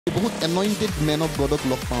বহুত এনয়েন্টেড man of Gadag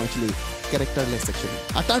লগ পাওঁ actually কেৰেক্টাৰলেছ actually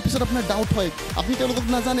আৰু তাৰপিছত আপোনাৰ ডাউট হয় আপুনি তেওঁলোকক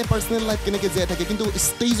নাজানে পাৰ্চনেল লাইফ কেনেকৈ জীয়াই থাকে কিন্তু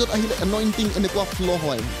ষ্টেজত আহিলে এনয়েন্টিং এনেকুৱা ফ্ল'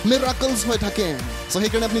 হয় মিৰাকলছ হৈ থাকে চ'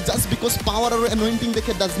 সেইকাৰণে আপুনি জাষ্ট বিকজ পাৱাৰ আৰু এনয়েন্টিং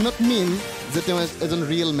দেখে ডাজ নট মিন যে তেওঁ এজন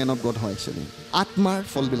ৰিয়েল মেন অফ গড হয় একচুৱেলি আত্মাৰ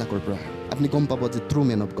ফলবিলাকৰ পৰা আপুনি গম পাব যে true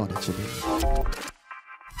man of god actually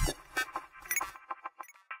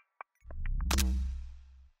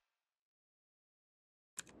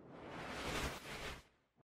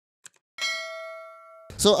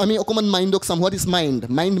So, I mean, common mind of some. What is mind?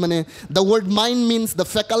 Mind, mane, the word mind means the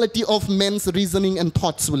faculty of men's reasoning and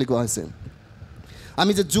thoughts. Boli ko ase.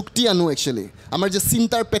 Ami je jukti anu actually. Amar je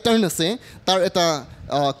sintar pattern ase, tar eta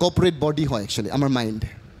corporate body ho actually. Amar mind.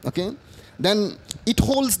 Okay. Then it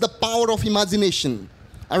holds the power of imagination.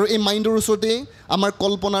 আৰু এই মাইণ্ডৰ ওচৰতে আমাৰ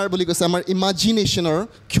কল্পনাৰ বুলি কৈছে আমাৰ ইমাজিনেশ্যনৰ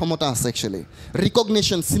ক্ষমতা আছে একচুৱেলি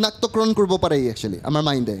ৰিকগনিশ্যন চিনাক্তকৰণ কৰিব পাৰে একচুৱেলি আমাৰ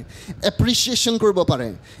মাইণ্ডে এপ্ৰিচিয়েশ্যন কৰিব পাৰে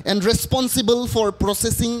and responsible for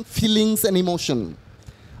processing feelings and emotion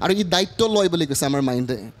আৰু ই দায়িত্ব লয় বুলি কৈছে আমাৰ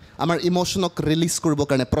মাইণ্ডে আমাৰ ইম'শ্যনক ৰিলিজ কৰিবৰ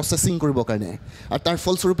কাৰণে প্ৰচেছিং কৰিবৰ কাৰণে আৰু তাৰ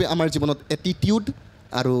ফলস্বৰূপে আমাৰ জীৱনত এটিটিউড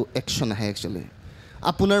আৰু একশ্যন আহে একচুৱেলি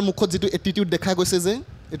আপোনাৰ মুখত যিটো এটিটিউড দেখা গৈছে যে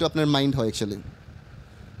এইটো আপোনাৰ মাইণ্ড হয় একচুৱেলি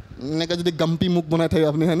এনেকৈ যদি গাম্পি মুখ বনাই থাকে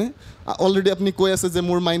আপুনি হয়নে অলৰেডি আপুনি কৈ আছে যে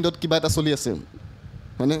মোৰ মাইণ্ডত কিবা এটা চলি আছে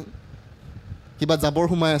হয়নে কিবা জাবৰ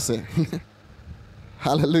সোমাই আছে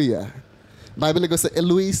হালেলুয়া বাইবেলে কৈছে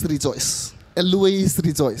এলৱেইজ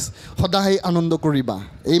ৰিজইচ সদায় আনন্দ কৰিবা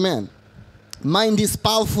আমেন মাইণ্ড ইজ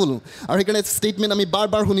পাৱাৰফুল আৰু সেইকাৰণে ষ্টেটমেণ্ট আমি বাৰ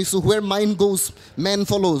বাৰ শুনিছোঁ হুৱেৰ মাইণ্ড গ'জ মেন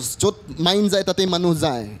ফ'ল'জ য'ত মাইণ্ড যায় তাতেই মানুহ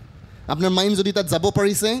যায় আপোনাৰ মাইণ্ড যদি তাত যাব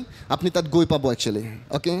পাৰিছে আপুনি তাত গৈ পাব একচুৱেলি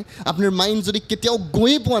অ'কে আপোনাৰ মাইণ্ড যদি কেতিয়াও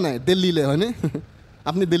গৈয়ে পোৱা নাই দিল্লীলৈ হয়নে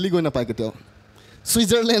আপুনি দিল্লী গৈ নাপায় কেতিয়াও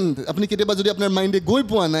ছুইজাৰলেণ্ড আপুনি কেতিয়াবা যদি আপোনাৰ মাইণ্ডে গৈ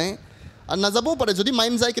পোৱা নাই আৰু নাযাবও পাৰে যদি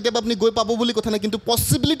মাইণ্ড যায় কেতিয়াবা আপুনি গৈ পাব বুলি কথা নাই কিন্তু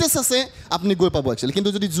পচিবিলিটিছ আছে আপুনি গৈ পাব একচুৱেলি কিন্তু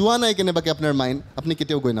যদি যোৱা নাই কেনেবাকৈ আপোনাৰ মাইণ্ড আপুনি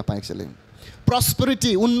কেতিয়াও গৈ নাপায় একচুৱেলি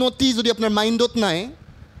প্ৰস্পেৰিটি উন্নতি যদি আপোনাৰ মাইণ্ডত নাই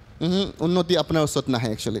উন্নতি আপোনাৰ ওচৰত নাহে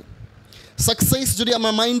একচুৱেলি ছাকচেছ যদি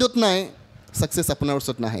আমাৰ মাইণ্ডত নাই ছাকচেছ আপোনাৰ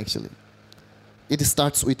ওচৰত নাহে actually it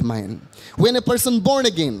starts with mind when a person বৰ্ণ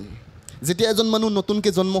এগেইন যেতিয়া এজন মানুহ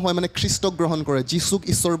নতুনকৈ জন্ম হয় মানে খ্ৰীষ্টক গ্ৰহণ কৰে যীশুক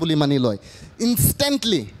ঈশ্বৰ বুলি মানি লয়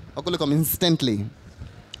ইনষ্টেণ্টলি সকলোৱে ক'ম ইনষ্টেণ্টলি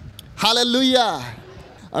হালেলুয়া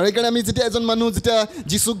আৰু সেইকাৰণে আমি যেতিয়া এজন মানুহ যেতিয়া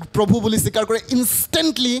যীশুক প্ৰভু বুলি স্বীকাৰ কৰে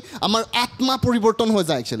ইনষ্টেণ্টলি আমাৰ আত্মা পৰিৱৰ্তন হৈ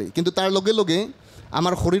যায় একচুৱেলি কিন্তু তাৰ লগে লগে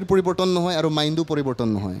আমাৰ শৰীৰ পৰিৱৰ্তন নহয় আৰু মাইণ্ডো পৰিৱৰ্তন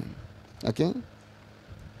নহয় অ'কে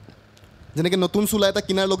যেনেকৈ নতুন চোলা এটা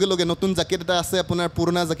কিনাৰ লগে লগে নতুন জেকেট এটা আছে আপোনাৰ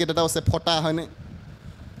পুৰণা জেকেট এটা আছে ফটা হয়নে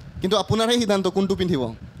কিন্তু আপোনাৰহে সিদ্ধান্ত কোনটো পিন্ধিব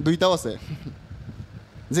দুইটাও আছে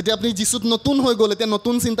যেতিয়া আপুনি যিচুত নতুন হৈ গ'ল এতিয়া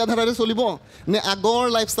নতুন চিন্তাধাৰাৰে চলিব নে আগৰ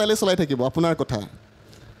লাইফষ্টাইলে চলাই থাকিব আপোনাৰ কথা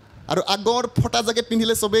আৰু আগৰ ফটা জেকেট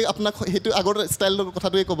পিন্ধিলে চবেই আপোনাক সেইটো আগৰ ষ্টাইলৰ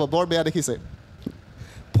কথাটোৱে ক'ব বৰ বেয়া দেখিছে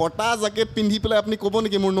ফটা জেকেট পিন্ধি পেলাই আপুনি ক'ব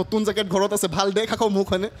নেকি মোৰ নতুন জেকেট ঘৰত আছে ভাল দেখ আকৌ মোক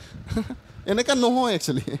হয়নে এনেকুৱা নহয়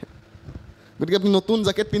একচুৱেলি গতিকে আপুনি নতুন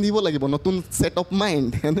জেকেট পিন্ধিব লাগিব নতুন ছেট অফ মাইণ্ড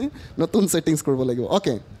হয়নে নতুন ছেটিংছ কৰিব লাগিব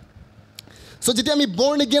অ'কে চ' যেতিয়া আমি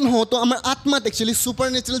বৰ্ণ এগেইন হওঁ তো আমাৰ আত্মাত একচুৱেলি ছুপাৰ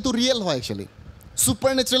নেচাৰেলটো ৰিয়েল হয় একচুৱেলি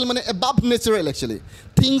ছুপাৰ নেচাৰেল মানে above natural actually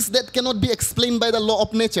things date cannot B explain by the law of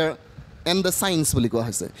nature and the science বুলি কোৱা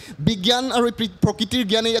হৈছে বিজ্ঞান আৰু প্ৰকৃতিৰ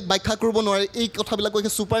জ্ঞানে ইয়াক ব্যাখ্যা কৰিব নোৱাৰে এই কথাবিলাক কৈ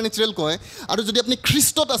ছুপাৰ নেচাৰেল কয় আৰু যদি আপুনি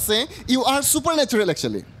খ্ৰীষ্টত আছে U R super natural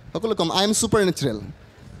actually সকলোৱে ক'ম I am super natural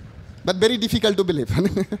but very difficult to believe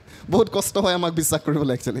বহুত কষ্ট হয় আমাক বিশ্বাস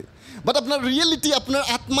কৰিবলৈ একচুৱেলি বাট আপোনাৰ ৰিয়েলিটি আপোনাৰ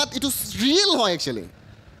আত্মাত এইটো ৰিয়েল হয় একচুৱেলি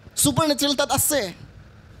ছুপাৰ নেচাৰেল তাত আছে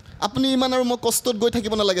আপুনি ইমান আৰু মই কষ্টত গৈ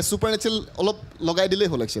থাকিব নালাগে ছুপাৰ নেচাৰেল অলপ লগাই দিলেই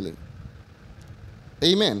হ'ল একচুৱেলি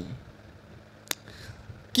আমেন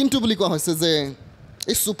কিন্তু বুলি কোৱা হৈছে যে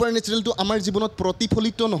এই ছুপাৰ নেচাৰেলটো আমাৰ জীৱনত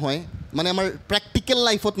প্ৰতিফলিত নহয় মানে আমাৰ প্ৰেক্টিকেল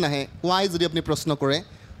লাইফত নাহে ৱাই যদি আপুনি প্ৰশ্ন কৰে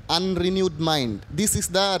আনৰিনিউড mind this is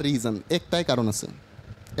the region একটাই কাৰণ আছে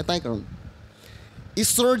এটাই কাৰণ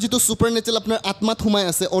ঈশ্বৰৰ যিটো ছুপাৰ নেচাৰেল আপোনাৰ আত্মাত সোমাই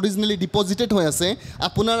আছে অৰিজিনেলি ডিপজিটেড হৈ আছে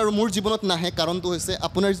আপোনাৰ আৰু মোৰ জীৱনত নাহে কাৰণটো হৈছে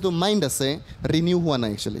আপোনাৰ যিটো মাইণ্ড আছে ৰিনিউ হোৱা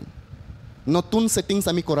নাই একচুৱেলি নতুন ছেটিংছ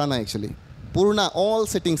আমি কৰা নাই একচুৱেলি পুৰণা অল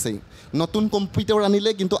ছেটিংছেই নতুন কম্পিউটাৰ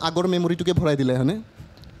আনিলে কিন্তু আগৰ মেমৰিটোকে ভৰাই দিলে হয়নে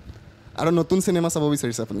আৰু নতুন চিনেমা চাব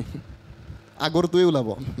বিচাৰিছে আপুনি আগৰটোৱে ওলাব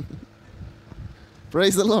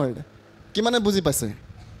প্ৰেইজ দ্য লৰ্ড কিমানে বুজি পাইছে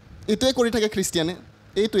এইটোৱে কৰি থাকে খ্ৰীষ্টিয়ানে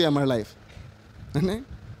এইটোৱে আমাৰ লাইফ হয়নে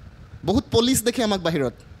বহুত পলিচ দেখে আমাক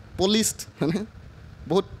বাহিৰত পলিচড হয়নে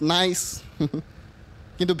বহুত নাইচ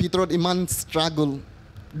কিন্তু ভিতৰত ইমান ষ্ট্ৰাগল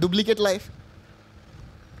ডুপ্লিকেট লাইফ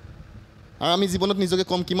আৰু আমি জীৱনত নিজকে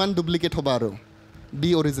কম কিমান ডুপ্লিকেট হ'বা আৰু বি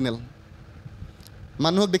অৰিজিনেল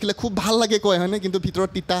মানুহক দেখিলে খুব ভাল লাগে কয় হয়নে কিন্তু ভিতৰত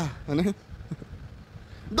তিতা হয়নে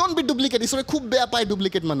ডোণ্ট বি ডুপ্লিকেট ঈশ্বৰে খুব বেয়া পায়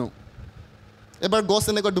ডুপ্লিকেট মানুহ এবাৰ গছ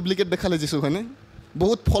এনেকুৱা ডুপ্লিকেট দেখালে যিছো হয়নে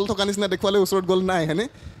বহুত ফল থকা নিচিনা দেখুৱালে ওচৰত গ'ল নাই হয়নে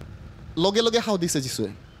লগে লগে সাও দিছে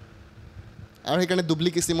যীশুৱে আৰু সেইকাৰণে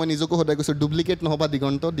ডুপ্লিকেচি মই নিজকো সদায় কৈছোঁ ডুপ্লিকেট নহ'বা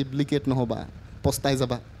দিগন্ত ডুপ্লিকেট নহ'বা পস্তাই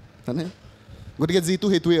যাবা হয়নে গতিকে যিটো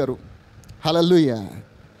সেইটোৱে আৰু হালেলুয়া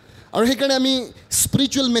আৰু সেইকাৰণে আমি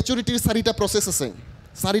স্পিৰিচুৱেল মেচুৰিটিৰ 4টা প্ৰচেছ আছে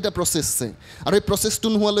 4টা প্ৰচেছ আছে আৰু এই প্ৰচেছটো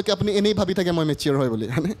নোহোৱালৈকে আপুনি এনেই ভাবি থাকে মই মেচিয়ৰ হয় বুলি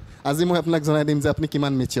হয়নে আজি মই আপোনাক জনাই দিম যে আপুনি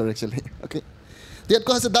কিমান মেচিয়ৰ একচুৱেলি অ'কে ইয়াত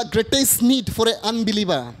কোৱা আছে দ্য গ্ৰেটেষ্ট নীড ফৰ এ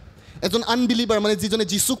আনবিলিভাৰ এজন আনবিলিভাৰ মানে যিজনে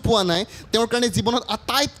যীশুক পোৱা নাই তেওঁৰ কাৰণে জীৱনত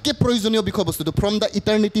আটাইতকৈ প্ৰয়োজনীয় বিষয়বস্তুটো from the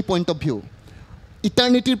ইটাৰনিটি point of view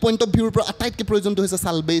ইটাৰনিটিৰ point of ভিউৰ পৰা আটাইতকৈ প্ৰয়োজনটো হৈছে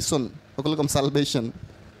চালভেশ্যন সকলো কম চালভেশ্যন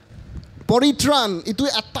পৰিত্ৰাণ এইটোৱে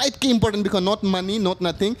আটাইতকৈ ইম্পৰ্টেণ্ট বিষয় নট মানি নট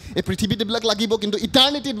নাথিং এই পৃথিৱীত এইবিলাক লাগিব কিন্তু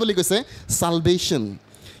ইটাৰনিটিত বুলি কৈছে চালভেশ্যন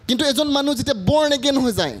কিন্তু এজন মানুহ যেতিয়া বৰ্ণ এগেইন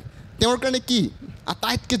হৈ যায় তেওঁৰ কাৰণে কি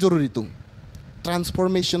আটাইতকৈ জৰুৰীটো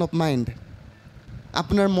ট্ৰান্সফৰ্মেশ্যন অফ মাইণ্ড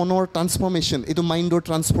আপোনাৰ মনৰ ট্ৰান্সফৰ্মেশ্যন এইটো মাইণ্ডৰ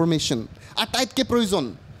ট্ৰান্সফৰ্মেশ্যন আটাইতকৈ প্ৰয়োজন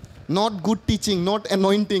not good teaching not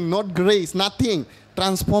anointing not Grace nothing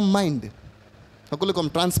transform mind সকলো কম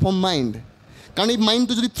ট্ৰান্সফৰ্ম মাইণ্ড কাৰণ এই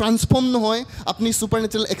মাইণ্ডটো যদি ট্ৰান্সফৰ্ম নহয় আপুনি ছুপাৰ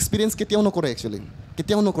নেচাৰেল এক্সপিৰিয়েঞ্চ কেতিয়াও নকৰে একচুৱেলি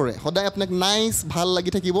কেতিয়াও নকৰে সদায় আপোনাক নাইচ ভাল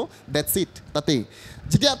লাগি থাকিব ডেটছ ইট তাতেই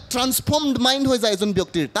যেতিয়া ট্ৰান্সফৰ্মড মাইণ্ড হৈ যায় এজন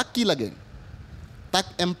ব্যক্তিৰ তাক কি লাগে তাক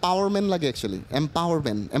এম্পাৱাৰমেণ্ট লাগে একচুৱেলি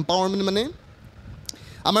এম্পাৱাৰমেণ্ট মানে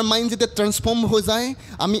আমাৰ মাইণ্ড যেতিয়া ট্ৰান্সফৰ্ম হৈ যায়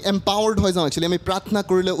আমি এম্পাৱাৰ্ড হৈ যাওঁ একচুৱেলি আমি প্ৰাৰ্থনা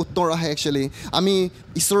কৰিলে উত্তৰ আহে একচুৱেলি আমি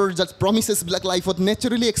ঈশ্বৰৰ জাষ্ট প্ৰমিচেছবিলাক লাইফত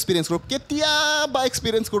নেচাৰেলি এক্সপিৰিয়েঞ্চ কৰোঁ কেতিয়াবা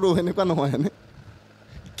এক্সপিৰিয়েঞ্চ কৰোঁ সেনেকুৱা নহয় হয়নে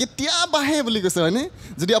কেতিয়াবাহে বুলি কৈছে হয়নে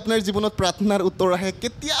যদি আপোনাৰ জীৱনত প্ৰাৰ্থনাৰ উত্তৰ আহে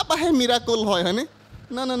কেতিয়াবাহে মিৰাকল হয় হয়নে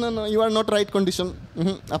না না না না U are not right condition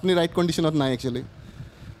আপুনি ৰাইট কণ্ডিশ্যনত নাই একচুৱেলি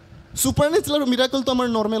ছুপাৰ নেচাৰেল মিৰাকলটো আমাৰ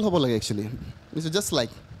নৰ্মেল হ'ব লাগে actually it's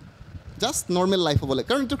just normal life হ'ব লাগে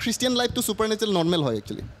কাৰণ এইটো খ্ৰীষ্টিয়ান লাইফটো ছুপাৰ নেচাৰেল নৰ্মেল হয়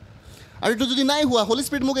একচুৱেলি আৰু এইটো যদি নাই হোৱা হলি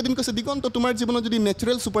স্পিৰিট মোক এদিন কৈছে দিগন্ত তোমাৰ জীৱনত যদি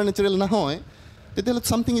নেচাৰেল ছুপাৰ নেচাৰেল নহয় তেতিয়াহ'লে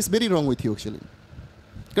ছামথিং ইজ ভেৰি ৰং উইথ ইউ একচুৱেলি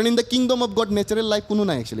কাৰণ in the kingdom of god natural life কোনো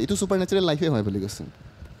নাই একচুৱেলি এইটো ছুপাৰ নেচাৰেল লাইফে হয় বুলি কৈছে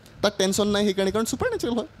তাক টেনশ্যন নাই সেইকাৰণে কাৰণ ছুপাৰ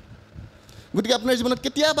নেচাৰেল হয় গতিকে আপোনাৰ জীৱনত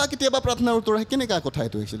কেতিয়াবা প্ৰাৰ্থনাৰ উত্তৰ আহে কেনেকুৱা কথা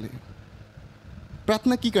এইটো একচুৱেলি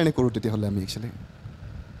প্ৰাৰ্থনা কি কাৰণে কৰোঁ তেতিয়াহ'লে আমি actually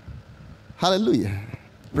hallelujah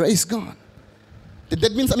praise god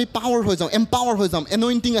that means আমি পাৱাৰ হৈ যাওঁ এম্পাৱাৰ হৈ যাওঁ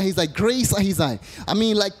এনইণ্টিং আহি যায় গ্ৰেচ আহি যায় আমি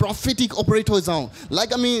লাইক প্ৰফিটিক অপাৰেট হৈ যাওঁ লাইক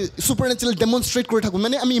আমি ছুপাৰ নেচাৰেল ডেমনষ্ট্ৰেট কৰি থাকোঁ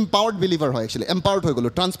মানে আমি এম্পাৱাৰ্ড বিলিভাৰ হয় একচুৱেলি এম্পাৱাৰ্ড হৈ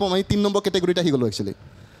গ'লোঁ ট্ৰান্সফৰ্ম আমি 3 নম্বৰ কেটেগৰীত আহি গ'লোঁ একচুৱেলি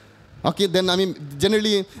অ'কে দেন আমি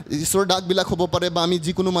জেনেৰেলি ঈশ্বৰৰ দাগবিলাক হ'ব পাৰে বা আমি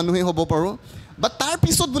যিকোনো মানুহেই হ'ব পাৰোঁ বাট তাৰ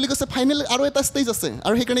পিছত বুলি কৈছে ফাইনেল আৰু এটা ষ্টেজ আছে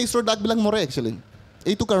আৰু সেইকাৰণে ঈশ্বৰৰ দাগবিলাক মৰে একচুৱেলি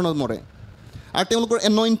এইটো কাৰণত মৰে আৰু তেওঁলোকৰ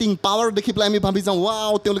এনইণ্টিং পাৱাৰ দেখি পেলাই আমি ভাবি যাওঁ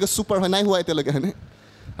ৱাও তেওঁলোকে ছুপাৰ হয় নাই হোৱা এতিয়ালৈকে হয়নে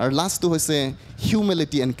আৰু লাষ্টটো হৈছে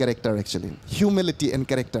humility and character actually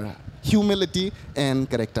humility and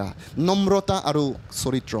character নম্ৰতা আৰু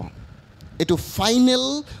চৰিত্ৰ এইটো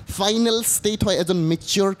ফাইনেল ষ্টেট হয় এজন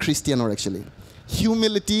মেচিয়ৰ খ্ৰীষ্টিয়ানৰ একচুৱেলি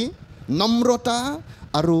হিউমিলিটি নম্ৰতা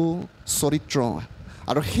আৰু চৰিত্ৰ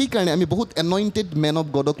আৰু সেইকাৰণে আমি বহুত এনইণ্টেড মেন অফ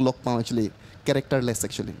গডক লগ পাওঁ একচুৱেলি কেৰেক্টাৰলেছ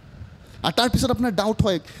একচুৱেলি আৰু তাৰপিছত আপোনাৰ ডাউট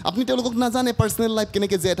হয় আপুনি তেওঁলোকক নাজানে পাৰ্চনেল লাইফ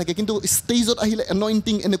কেনেকৈ জীয়াই থাকে কিন্তু ষ্টেজত আহিলে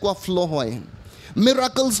এনইণ্টিং এনেকুৱা ফ্ল' হয়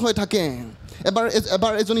মিৰাকলছ হৈ থাকে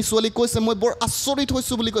এবাৰ এজনী ছোৱালীক কৈছে মই বৰ আচৰিত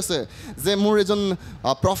হৈছোঁ বুলি কৈছে যে মোৰ এজন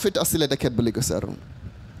প্ৰফিট আছিলে তেখেত বুলি কৈছে আৰু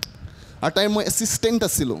তাইৰ মই এছিষ্টেণ্ট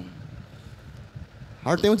আছিলোঁ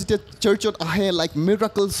আৰু তেওঁ যেতিয়া চাৰ্চত আহে লাইক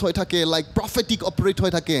মিৰাকলছ হৈ থাকে লাইক প্ৰফেটিক অপাৰেট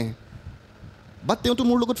হৈ থাকে বাট তেওঁতো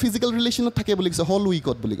মোৰ লগত ফিজিকেল ৰিলেশ্যনত থাকে বুলি কৈছে হল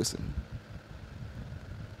উইকত বুলি কৈছে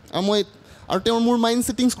আৰু তেওঁ মোৰ মাইণ্ড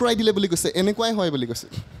ছেটিংছ কৰাই দিলে বুলি কৈছে এনেকুৱাই হয় বুলি কৈছে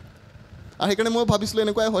আৰু সেইকাৰণে মই ভাবিছিলোঁ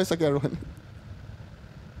এনেকুৱাই হয় চাগে আৰু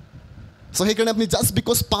চ' সেইকাৰণে আপুনি জাষ্ট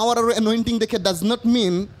বিকজ পাৱাৰ আৰু এনইণ্টিং দেখে ডাজ নট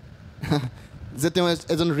মিন যে তেওঁ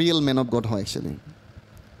এজন ৰিয়েল মেন অফ গড হয় একচুৱেলি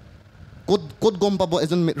ক'ত গম পাব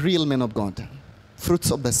এজন real man of god fruits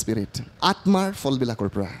of the spirit আত্মাৰ ফলবিলাকৰ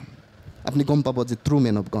পৰা আপুনি গম পাব যে true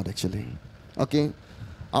man of god actually okay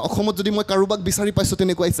অসমত যদি মই কাৰোবাক বিচাৰি পাইছোঁ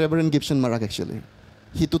তেনেকুৱা ৰেভাৰেণ্ড গিবছন মাৰাক একচুৱেলি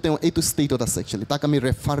সিটো তেওঁ এইটো ষ্টেটত আছে একচুৱেলি তাক আমি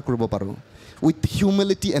ৰেফাৰ কৰিব পাৰোঁ with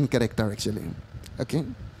humility and character actually okay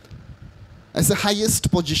as the highest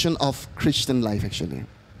position of Christian life actually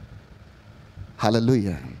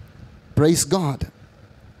hallelujah praise god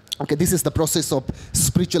okay this is the process of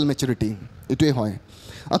spiritual maturity এইটোৱে হয়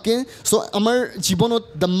অ'কে চ' আমাৰ জীৱনত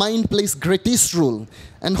the mind plays greatest roll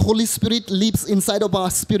and Holi spirit leaves inside of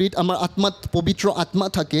hour spirit আমাৰ আত্মাত পবিত্ৰ আত্মা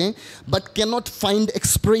থাকে বাট cannot find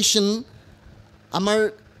expression আমাৰ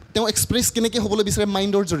তেওঁ এক্সপ্ৰেছ কেনেকৈ হ'বলৈ বিচাৰে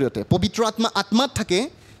মাইণ্ডৰ জৰিয়তে পবিত্ৰ আত্মাত থাকে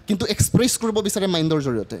কিন্তু এক্সপ্ৰেছ কৰিব বিচাৰে মাইণ্ডৰ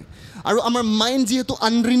জৰিয়তে আৰু আমাৰ মাইণ্ড যিহেতু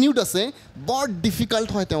আনৰিনিউড আছে বৰ ডিফিকাল্ট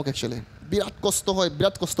হয় তেওঁক একচুৱেলি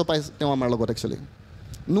বিৰাট কষ্ট পায় তেওঁ আমাৰ লগত একচুৱেলি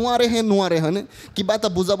নোৱাৰে হয়নে কিবা এটা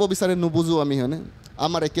বুজাব বিচাৰে নুবুজোঁ আমি হয়নে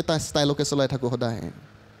আমাৰ একেটা ষ্টাইলকে চলাই থাকোঁ সদায়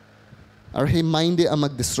আৰু সেই মাইণ্ডে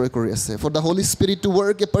আমাক ডিষ্ট্ৰয় কৰি আছে for the Holi spirit two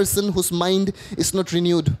work a person হুজ mind is not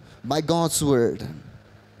renewed by God's word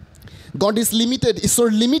god is limited ঈশ্বৰ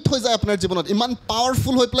লিমিট হৈ যায় আপোনাৰ জীৱনত ইমান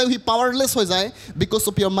পাৱাৰফুল হৈ পেলাই সি পাৱাৰলেছ হৈ যায় বিকজ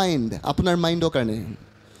অফ ইয়ৰ মাইণ্ড আপোনাৰ মাইণ্ডৰ কাৰণে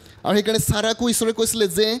আৰু সেইকাৰণে চাৰাকো ঈশ্বৰে কৈছিলে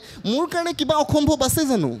যে মোৰ কাৰণে কিবা অসম্ভৱ আছে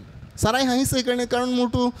জানো চাৰাই হাঁহিছে সেইকাৰণে কাৰণ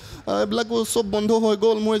মোৰতো এইবিলাকো চব বন্ধ হৈ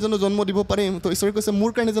গ'ল মই জানো জন্ম দিব পাৰিম তো ঈশ্বৰে কৈছে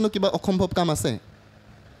মোৰ কাৰণে জানো কিবা অসম্ভৱ কাম আছে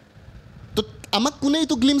তো আমাক কোনে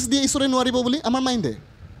এইটো গ্লিমছ দিয়ে ঈশ্বৰে নোৱাৰিব বুলি আমাৰ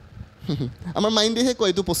মাইণ্ডেহে কয়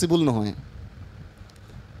এইটো পচিবল নহয়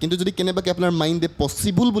কিন্তু যদি কেনেবাকৈ আপোনাৰ মাইণ্ডে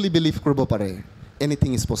পচিবল বুলি বিলিভ কৰিব পাৰে anything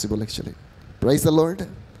is possible actually praise the lord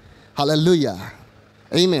hallelujah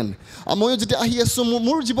আমেন ময়ো যেতিয়া আহি আছোঁ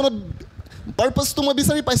মোৰ জীৱনত পাৰ্পাছটো মই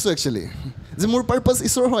বিচাৰি পাইছোঁ একচুৱেলি যে মোৰ পাৰ্পাছ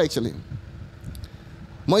ঈশ্বৰ হয় একচুৱেলি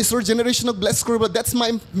মই ঈশ্বৰৰ জেনেৰেশ্যনক ব্লেছ কৰিব ডেটছ মাই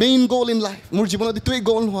মেইন গ'ল ইন লাইফ মোৰ জীৱনত এইটোৱেই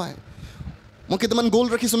গ'ল হয় মই কেইটামান গ'ল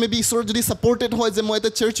ৰাখিছোঁ মে বি ঈশ্বৰ যদি ছাপৰ্টেড হয় যে মই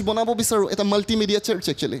এটা চাৰ্চ বনাব বিচাৰোঁ এটা মাল্টিমিডিয়া চাৰ্চ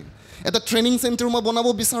একচুৱেলি এটা ট্ৰেইনিং চেণ্টাৰ মই বনাব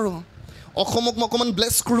বিচাৰোঁ অসমক মই অকণমান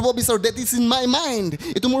ব্লেছ কৰিব বিচাৰোঁ that is in my mind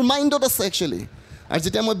এইটো মোৰ মাইণ্ডত আছে একচুৱেলি আৰু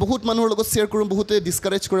যেতিয়া মই বহুত মানুহৰ লগত শ্বেয়াৰ কৰোঁ বহুতে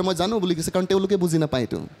ডিছকাৰেজ কৰে মই জানো বুলি কৈছে কাৰণ তেওঁলোকে বুজি নাপায়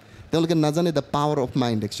এইটো তেওঁলোকে নাজানে the power of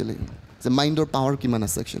mind actually যে মাইণ্ডৰ পাৱাৰ কিমান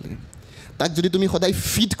আছে একচুৱেলি তাক যদি তুমি সদায়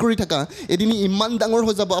ফিট কৰি থাকা এদিন ইমান ডাঙৰ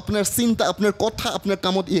হৈ যাব আপোনাৰ চিন্তা আপোনাৰ কথা আপোনাৰ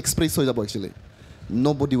কামত ই এক্সপ্ৰেছ হৈ যাব actually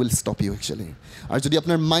nobody will stop you actually আৰু যদি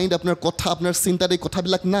আপোনাৰ মাইণ্ড আপোনাৰ কথা আপোনাৰ চিন্তাত এই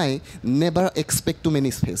কথাবিলাক নাই নেভাৰ এক্সপেক্ট টু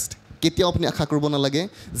মেনিফেষ্ট কেতিয়াও আপুনি আশা কৰিব নালাগে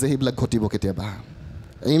যে সেইবিলাক ঘটিব কেতিয়াবা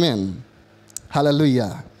আমেন হালেলুয়া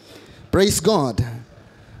প্ৰেইজ গড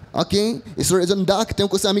অ'কে ঈশ্বৰ এজন দাস তেওঁ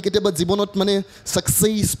কৈছে আমি কেতিয়াবা জীৱনত মানে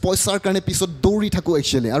ছাকচেছ পইচাৰ কাৰণে পিছত দৌৰি থাকোঁ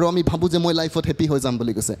একচুৱেলি আৰু আমি ভাবোঁ যে মই লাইফত হেপী হৈ যাম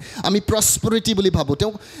বুলি কৈছে আমি প্ৰস্পেৰিটি বুলি ভাবোঁ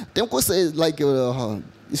তেওঁ কৈছে লাইক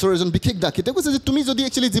ঈশ্বৰ এজন বিশেষ দাস তেওঁ কৈছে যে তুমি যদি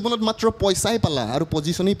একচুৱেলি জীৱনত মাত্ৰ পইচাই পালা আৰু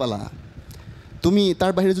পজিশ্যনেই পালা তুমি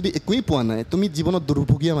তাৰ বাহিৰে যদি একোৱেই পোৱা নাই তুমি জীৱনত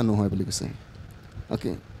দুৰ্ভগীয়া মানুহ হয় বুলি কৈছে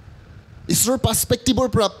অ'কে ঈশ্বৰৰ পাৰ্চপেক্টিভৰ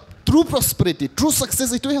পৰা ট্ৰু প্ৰস্পেৰিটি ট্ৰু ছাকচেছ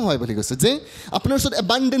এইটোৱে হয় বুলি কৈছে যে আপোনাৰ ওচৰত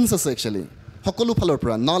এবাণ্ডেঞ্চ আছে একচুৱেলি সকলো ফালৰ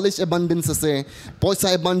পৰা নলেজ এবাণ্ডেঞ্চ আছে পইচা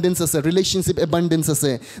এবাণ্ডেঞ্চ আছে ৰিলেশ্যনশ্বিপ এবাণ্ডেঞ্চ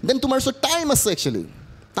আছে দেন তোমাৰ ওচৰত টাইম আছে একচুৱেলি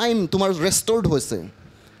টাইম তোমাৰ ৰেষ্টৰ্ড হৈছে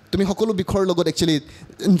তুমি সকলো বিষয়ৰ লগত একচুৱেলি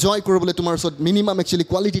এনজয় কৰিবলৈ তোমাৰ ওচৰত minimum actually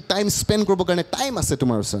quality time spend কৰিবৰ কাৰণে টাইম আছে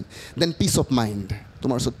তোমাৰ ওচৰত দেন পিচ অফ মাইণ্ড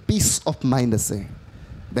তোমাৰ ওচৰত পিচ অফ মাইণ্ড আছে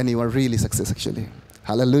then U R really success actually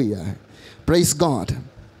hallelujah praise god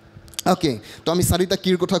okay তো আমি চাৰিটা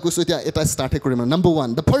কিৰ কথা কৈছোঁ এতিয়া এটা ষ্টাৰ্টহে কৰিম আৰু নম্বৰ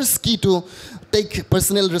 1 দ্য ফাৰ্ষ্ট কি টু টেক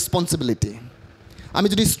পাৰ্চনেল ৰেছপনচিবিলিটি আমি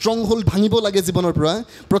যদি ষ্ট্ৰং হোল্ড ভাঙিব লাগে জীৱনৰ পৰা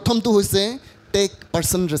প্ৰথমটো হৈছে টেক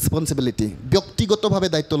পাৰ্চনেল ৰেছপনচিবিলিটি ব্যক্তিগতভাৱে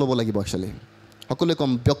দায়িত্ব ল'ব লাগিব একচুৱেলি সকলোৱে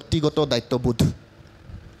ক'ম ব্যক্তিগত দায়িত্ববোধ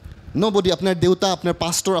নবডি আপোনাৰ দেউতা আপোনাৰ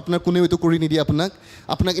পাষ্টৰ আপোনাৰ কোনেও এইটো কৰি নিদিয়ে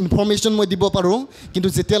আপোনাক ইনফৰ্মেশ্যন মই দিব পাৰোঁ কিন্তু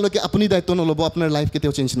যেতিয়ালৈকে আপুনি দায়িত্ব নল'ব আপোনাৰ লাইফ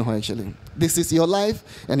কেতিয়াও চেঞ্জ নহয় actually this is your life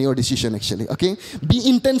and your decision actually okay B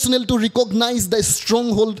ইণ্টেনশ্যনেল two recognise the strong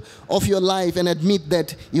hold of your life and admit date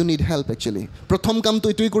U need help actually প্ৰথম কামটো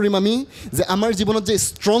এইটোৱেই কৰিম আমি যে আমাৰ জীৱনত যে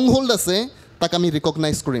ষ্ট্ৰং হোল্ড আছে তাক আমি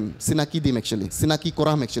ৰিকগনাইজ কৰিম চিনাকি দিম একচুৱেলি চিনাকি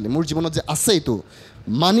কৰাম একচুৱেলি মোৰ জীৱনত যে আছে এইটো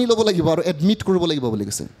মানি ল'ব লাগিব আৰু এডমিট কৰিব লাগিব বুলি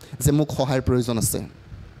কৈছে যে মোক সহায়ৰ প্ৰয়োজন আছে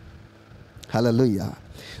Hallelujah.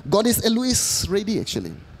 God is always ready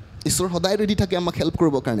actually. ঈশ্বৰ সদায় ৰেডি থাকে আমাক হেল্প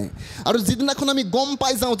কৰিবৰ কাৰণে আৰু যিদিনাখন আমি গম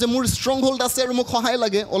পাই যাওঁ যে মোৰ ষ্ট্ৰং হোল্ড আছে আৰু মোক সহায়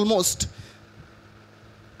লাগে অলমষ্ট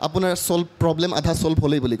আপোনাৰ প্ৰব্লেম আধা ছল্ভ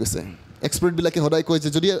হ'লেই বুলি কৈছে এক্সপাৰ্টবিলাকে সদায় কয় যে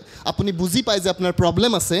যদি আপুনি বুজি পায় যে আপোনাৰ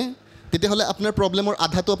প্ৰব্লেম আছে তেতিয়াহ'লে আপোনাৰ প্ৰব্লেমৰ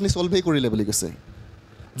আধাটো আপুনি ছল্ভেই কৰিলে বুলি কৈছে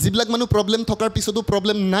যিবিলাক মানুহ প্ৰব্লেম থকাৰ পিছতো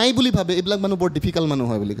প্ৰব্লেম নাই বুলি ভাবে এইবিলাক মানুহ বৰ ডিফিকাল্ট মানুহ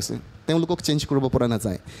হয় বুলি কৈছে তেওঁলোকক চেঞ্জ কৰিব পৰা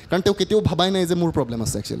নাযায় কাৰণ তেওঁ কেতিয়াও ভাবাই নাই যে মোৰ প্ৰব্লেম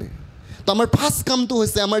আছে একচুৱেলি তো আমাৰ ফাৰ্ষ্ট কামটো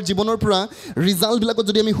হৈছে আমাৰ জীৱনৰ পৰা ৰিজাল্টবিলাকত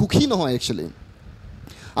যদি আমি সুখী নহয় একচুৱেলি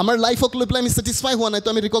আমাৰ লাইফক লৈ পেলাই আমি ছেটিছফাই হোৱা নাই তো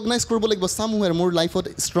আমি ৰিকগনাইজ কৰিব লাগিব চামৱেৰ মোৰ লাইফত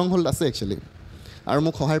ষ্ট্ৰং হোল্ড আছে একচুৱেলি আৰু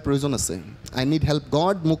মোক সহায়ৰ প্ৰয়োজন আছে আই নিড হেল্প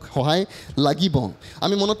গড মোক সহায় লাগিব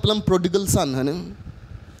আমি মনত পেলাম প্ৰডিগেল ছান হয়নে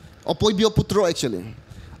অপব্য পুত্ৰ একচুৱেলি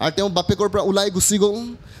আৰু তেওঁ বাপেকৰ পৰা ওলাই গুচি গ'ল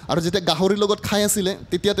আৰু যেতিয়া গাহৰিৰ লগত খাই আছিলে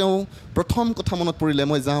তেতিয়া তেওঁ প্ৰথম কথা মনত পৰিলে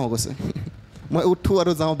মই যাওঁ কৈছে মই উঠোঁ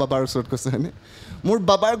আৰু যাওঁ বাবাৰ ওচৰত কৈছে হয়নে মোৰ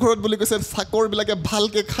বাবাৰ ঘৰত বুলি কৈছে চাকৰবিলাকে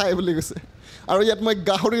ভালকৈ খায় বুলি কৈছে আৰু ইয়াত মই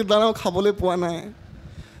গাহৰিৰ দানাও খাবলৈ পোৱা নাই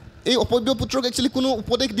এই অপব্য পুত্ৰক একচুৱেলি কোনো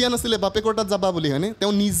উপদেশ দিয়া নাছিলে বাপেকৰ তাত যাবা বুলি হয়নে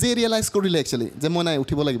তেওঁ নিজে ৰিয়েলাইজ কৰিলে একচুৱেলি যে মই নাই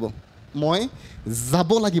উঠিব লাগিব মই যাব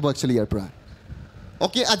লাগিব একচুৱেলি ইয়াৰ পৰা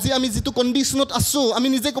অ'কে আজি আমি যিটো কণ্ডিশ্যনত আছোঁ আমি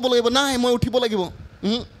নিজে ক'ব লাগিব নাই মই উঠিব লাগিব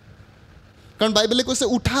কাৰণ বাইবেলে কৈছে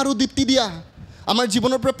উঠা আৰু দীপ্তি দিয়া আমাৰ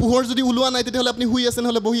জীৱনৰ পৰা পোহৰ যদি ওলোৱা নাই তেতিয়াহ'লে আপুনি শুই আছে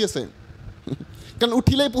নহ'লে বহি আছে কাৰণ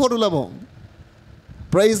উঠিলেই পোহৰ ওলাব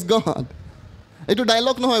প্ৰেইজ গড এইটো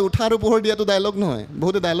ডাইলগ নহয় উঠা আৰু পোহৰ দিয়াটো ডাইলগ নহয়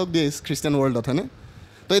বহুতে ডাইলগ দিয়ে খ্ৰীষ্টিয়ান ৱৰ্ল্ডত হয়নে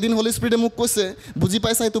তো তো এদিন হলি স্পিৰিটে মোক কৈছে বুজি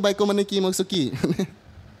পাইছা এইটো বাক্য মানে কি মই কৈছোঁ কি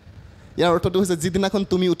ইয়াৰ অৰ্থটো হৈছে যিদিনাখন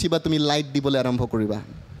তুমি উঠিবা তুমি লাইট দিবলৈ আৰম্ভ কৰিবা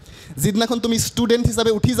যিদিনাখন তুমি ষ্টুডেণ্ট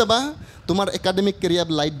হিচাপে উঠি যাবা তোমাৰ একাডেমিক কেৰিয়াৰ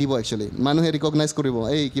লাইট দিব একচুৱেলি মানুহে ৰিকগনাইজ কৰিব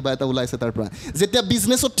এই কিবা এটা ওলাইছে তাৰ পৰা যেতিয়া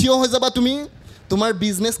বিজনেছত থিয় হৈ যাবা তুমি তোমাৰ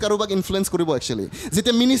বিজনেছ কাৰোবাক ইনফ্লুৱেঞ্চ কৰিব একচুৱেলি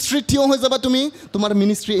যেতিয়া মিনিষ্ট্ৰীত থিয় হৈ যাবা তুমি তোমাৰ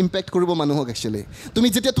মিনিষ্ট্ৰী ইম্পেক্ট কৰিব মানুহক একচুৱেলি তুমি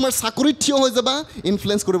যেতিয়া তোমাৰ চাকৰিত থিয় হৈ যাবা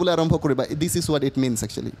ইনফ্লুৱেঞ্চ কৰিবলৈ আৰম্ভ কৰিবা this is what it means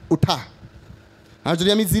actually উঠা আৰু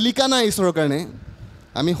যদি আমি জিলিকা নাই ঈশ্বৰৰ কাৰণে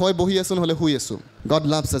আমি হয় বহি আছোঁ নহ'লে শুই আছোঁ গড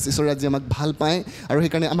লাভছ আছ ঈশ্বৰে আজি আমাক ভাল পায় আৰু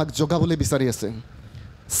সেইকাৰণে আমাক জগাবলৈ বিচাৰি আছে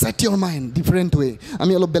ছেট ইয়ৰ মাইণ্ড ডিফাৰেণ্ট ৱে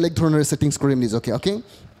আমি অলপ বেলেগ ধৰণেৰে ছেটিংছ কৰিম নিজকে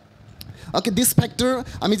অ'কে দিছ ফেক্টৰ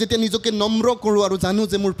আমি যেতিয়া নিজকে নম্ৰ কৰোঁ আৰু জানো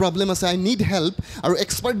যে মোৰ প্ৰব্লেম আছে আই নিড হেল্প আৰু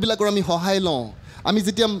এক্সপাৰ্টবিলাকৰ আমি সহায় লওঁ আমি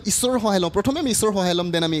যেতিয়া ঈশ্বৰৰ সহায় লওঁ প্ৰথমে আমি ঈশ্বৰৰ সহায় ল'ম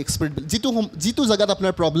দেন আমি এক্সপাৰ্ট যিটো জেগাত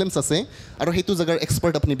আপোনাৰ প্ৰব্লেমছ আছে আৰু সেইটো জেগাৰ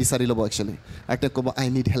এক্সপাৰ্ট আপুনি বিচাৰি ল'ব একচুৱেলি আৰু তেওঁক ক'ব আই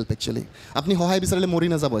নিড হেল্প একচুৱেলি আপুনি সহায় বিচাৰিলে মৰি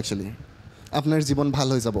নাযাব একচুৱেলি আপোনাৰ জীৱন ভাল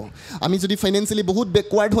হৈ যাব আমি যদি ফাইনেন্সিয়েলি বহুত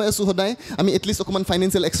বেকৱাৰ্ড হৈ আছোঁ সদায় আমি এটলিষ্ট অকণমান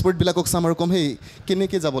ফাইনেন্সিয়েল এক্সপাৰ্টবিলাকক চাম আৰু ক'ম সেই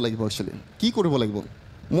কেনেকৈ যাব লাগিব একচুৱেলি কি কৰিব লাগিব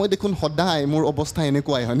মই দেখোন সদায় মোৰ অৱস্থা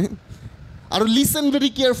এনেকুৱাই হয়নে আৰু লিচেন ভেৰি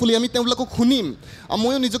কেয়াৰফুলি আমি তেওঁলোকক শুনিম আৰু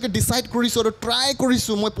ময়ো নিজকে ডিচাইড কৰিছোঁ আৰু ট্ৰাই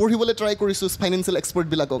কৰিছোঁ মই পঢ়িবলৈ ট্ৰাই কৰিছোঁ ফাইনেন্সিয়েল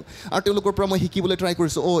এক্সপাৰ্টবিলাকক আৰু তেওঁলোকৰ পৰা মই শিকিবলৈ ট্ৰাই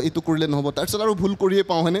কৰিছোঁ এইটো কৰিলে নহ'ব তাৰপিছত আৰু ভুল কৰিয়ে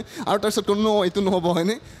পাওঁ হয়নে আৰু তাৰপিছত এইটো নহ'ব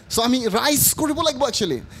হয়নে চ' আমি ৰাইজ কৰিব লাগিব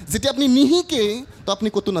একচুৱেলি যেতিয়া আপুনি নিশিকে তো আপুনি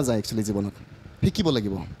ক'তো নাযায় একচুৱেলি জীৱনত শিকিব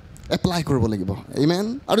লাগিব এপ্লাই কৰিব লাগিব ইমেন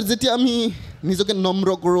আৰু যেতিয়া আমি নিজকে নম্ৰ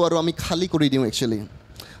কৰোঁ আৰু আমি খালী কৰি দিওঁ একচুৱেলি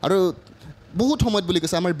আৰু বহুত সময়ত বুলি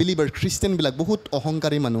কৈছে আমাৰ বিলিভাৰ খ্ৰীষ্টিয়ানবিলাক বহুত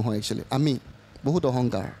অহংকাৰী মানুহ হয় একচুৱেলি আমি বহুত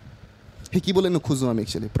অহংকাৰ শিকিবলৈ নোখোজোঁ আমি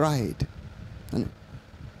একচুৱেলি প্ৰাইড হয়নে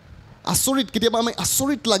আচৰিত কেতিয়াবা আমি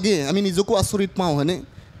আচৰিত লাগে আমি নিজকো আচৰিত পাওঁ হয়নে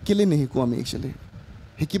কেলৈ নিশিকোঁ আমি একচুৱেলি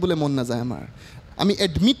শিকিবলৈ মন নাযায় আমাৰ আমি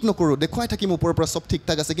এডমিট নকৰোঁ দেখুৱাই থাকিম ওপৰৰ পৰা চব ঠিক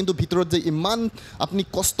ঠাক আছে কিন্তু ভিতৰত যে ইমান আপুনি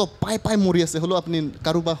কষ্ট পাই মৰি আছে হ'লেও আপুনি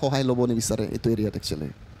কাৰোবাৰ সহায় ল'ব নিবিচাৰে এইটো এৰিয়াত একচুৱেলি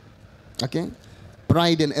অ'কে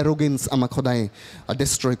প্ৰাইড এণ্ড এৰগেঞ্চ আমাক সদায়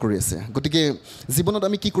ডেষ্ট্ৰয় কৰি আছে গতিকে জীৱনত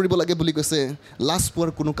আমি কি কৰিব লাগে বুলি কৈছে লাজ পোৱাৰ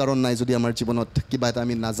কোনো কাৰণ নাই যদি আমাৰ জীৱনত কিবা এটা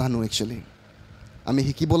আমি নাজানো একচুৱেলি আমি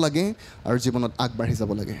শিকিব লাগে আৰু জীৱনত আগবাঢ়ি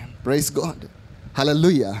যাব লাগে প্ৰেইজ গড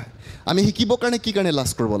হালেলুয়া আমি শিকিবৰ কাৰণে কি কাৰণে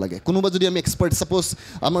লাজ কৰিব লাগে কোনোবা যদি আমি এক্সপাৰ্ট ছাপ'জ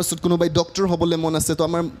আমাৰ ওচৰত কোনোবাই ডক্টৰ হ'বলৈ মন আছে তো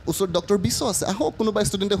আমাৰ ওচৰত ডক্টৰ বিশ্ব আছে আহক কোনোবাই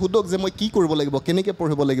ষ্টুডেণ্টে সোধক যে মই কি কৰিব লাগিব কেনেকৈ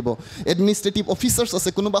পঢ়িব লাগিব এডমিনিষ্ট্ৰেটিভ অফিচাৰ্ছ আছে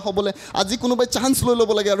কোনোবা হ'বলৈ আজি কোনোবাই চান্স লৈ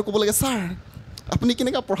ল'ব লাগে আৰু ক'ব লাগে ছাৰ আপুনি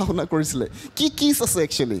কেনেকৈ পঢ়া শুনা কৰিছিলে কি কিছ আছে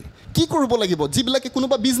একচুৱেলি কি কৰিব লাগিব যিবিলাকে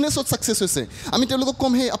কোনোবা বিজনেছত ছাকচেছ হৈছে আমি তেওঁলোকক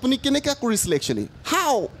ক'ম হে আপুনি কেনেকৈ কৰিছিলে actually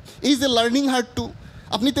how is a learning হাৰ্টটো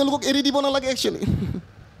আপুনি তেওঁলোকক এৰি দিব নালাগে একচুৱেলি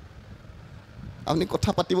আপুনি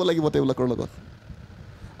কথা পাতিব লাগিব তেওঁলোকৰ লগত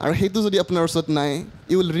আৰু সেইটো যদি আপোনাৰ ওচৰত নাই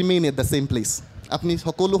U will remain at the same place আপুনি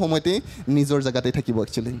সকলো সময়তে নিজৰ জেগাতে থাকিব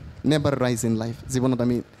একচুৱেলি নেভাৰ ৰাইজ ইন লাইফ জীৱনত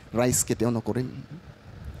আমি ৰাইজ কেতিয়াও নকৰিম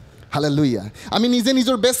হালেলুয়া আমি নিজে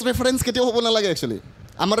নিজৰ বেষ্ট ৰেফাৰেঞ্চ কেতিয়াও হ'ব নালাগে একচুৱেলি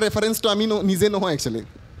আমাৰ ৰেফাৰেঞ্চটো আমি নিজে নহয় একচুৱেলি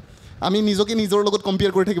আমি নিজকে নিজৰ লগত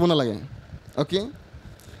কম্পেয়াৰ কৰি থাকিব নালাগে অ'কে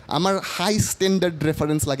আমাৰ হাই ষ্টেণ্ডাৰ্ড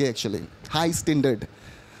ৰেফাৰেঞ্চ লাগে একচুৱেলি হাই ষ্টেণ্ডাৰ্ড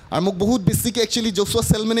আৰু মোক বহুত বেছিকৈ একচুৱেলি জছুৱা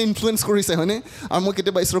চেলমেনে ইনফ্লুৱেঞ্চ কৰিছে হয়নে আৰু মই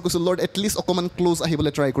কেতিয়াবা ঈশ্বৰক কৈছোঁ লৰ্ড এটলিষ্ট অকণমান ক্ল'জ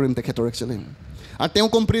আহিবলৈ ট্ৰাই কৰিম তেখেতৰ একচুৱেলি আৰু তেওঁ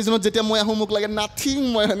কম্পেৰিজনত যেতিয়া মই আহোঁ মোক লাগে নাথিং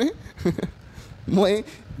মই হয়নে মই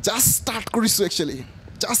জাষ্ট ষ্টাৰ্ট কৰিছোঁ একচুৱেলি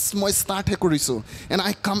জাষ্ট মই ষ্টাৰ্টহে কৰিছোঁ and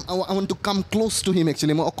I want to come close to him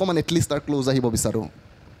actually মই অকণমান এটলিষ্ট তাৰ ক্ল'জ আহিব বিচাৰোঁ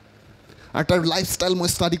আৰু তাৰ লাইফষ্টাইল মই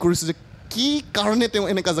ষ্টাডি কৰিছোঁ যে কি কাৰণে তেওঁ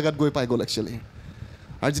এনেকুৱা জেগাত গৈ পাই গ'ল একচুৱেলি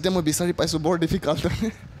আৰু যেতিয়া মই বিচাৰি পাইছোঁ বৰ ডিফিকাল্ট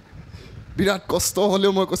বিৰাট কষ্ট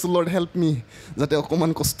হ'লেও মই কৈছোঁ লৰ্ড হেল্প মি যাতে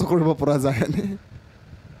অকণমান কষ্ট কৰিব পৰা যায়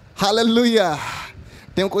হালেলুয়া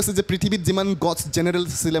তেওঁ কৈছে যে পৃথিৱীত যিমান গডছ জেনেৰেলছ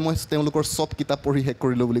আছিলে মই তেওঁলোকৰ চব কিতাপ পঢ়ি শেষ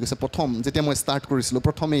কৰিলোঁ বুলি কৈছে প্ৰথম যেতিয়া মই ষ্টাৰ্ট কৰিছিলোঁ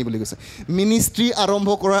প্ৰথমেই বুলি কৈছে মিনিষ্ট্ৰী আৰম্ভ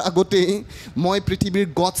কৰাৰ আগতেই মই পৃথিৱীৰ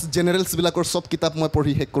গডছ জেনেৰেলছবিলাকৰ চব কিতাপ মই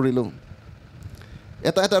পঢ়ি শেষ কৰিলোঁ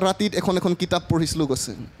এটা ৰাতিত এখন কিতাপ পঢ়িছিলোঁ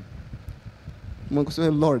কৈছে মই কৈছোঁ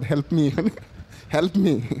লৰ্ড হেল্প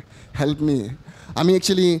মি আমি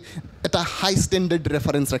একচুৱেলি এটা হাই ষ্টেণ্ডাৰ্ড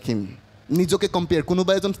ৰেফাৰেঞ্চ ৰাখিম নিজকে কম্পেয়াৰ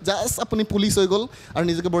কোনোবা এজন জাষ্ট আপুনি পুলিচ হৈ গ'ল আৰু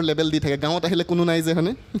নিজকে বৰ লেবেল দি থাকে গাঁৱত আহিলে কোনো নাই যে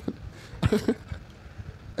হয়নে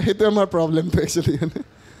সেইটো আমাৰ প্ৰব্লেমটো একচুৱেলি হয়নে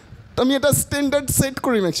আমি এটা ষ্টেণ্ডাৰ্ড ছেট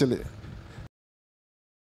কৰিম একচুৱেলি